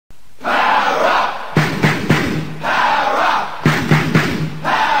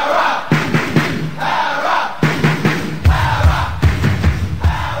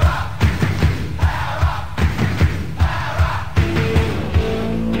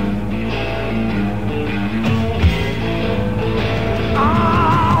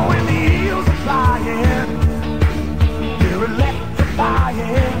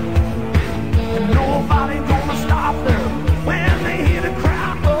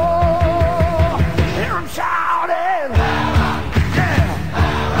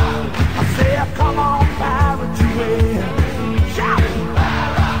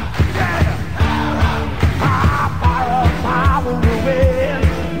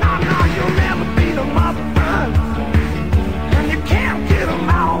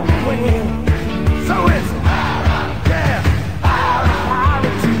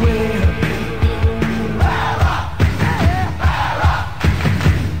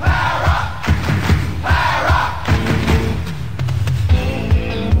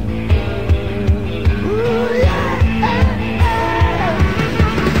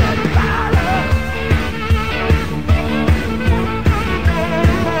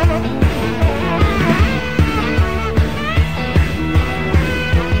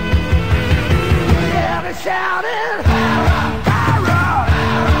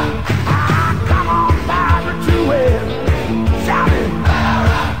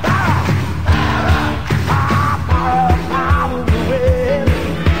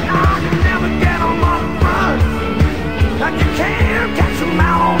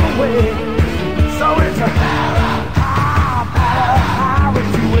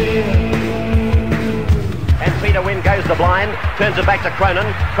the blind, turns it back to Cronin.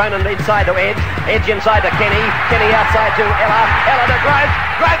 Cronin inside to Edge. Edge inside to Kenny. Kenny outside to Ella. Ella to Grove.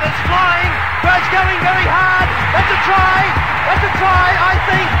 Grove is flying. Grove's going very hard. That's a try. That's a try, I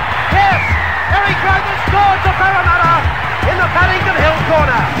think. Yes. Eric Grove has scored for Parramatta in the Paddington Hill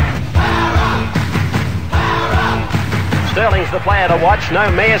corner. Sterling's the player to watch.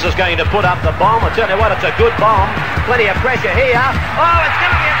 No Mears is going to put up the bomb. I tell you what, it's a good bomb. Plenty of pressure here. Oh, it's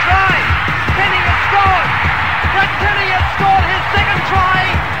going to be a try. Kenny has scored. Brett Kenny has scored his second try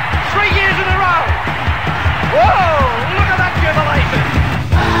 3 years in a row. Whoa, look at that jubilation.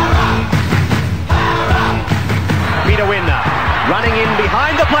 Peter Wynn running in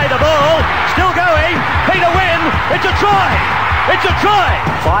behind the play, the ball. Still going. Peter Wynn. It's a try. It's a try!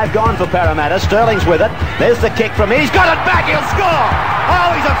 5 gone for Parramatta. Sterling's with it. There's the kick from him. He's got it back. He'll score.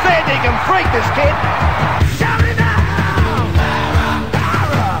 Oh, he's a fair dinkum freak, this kid.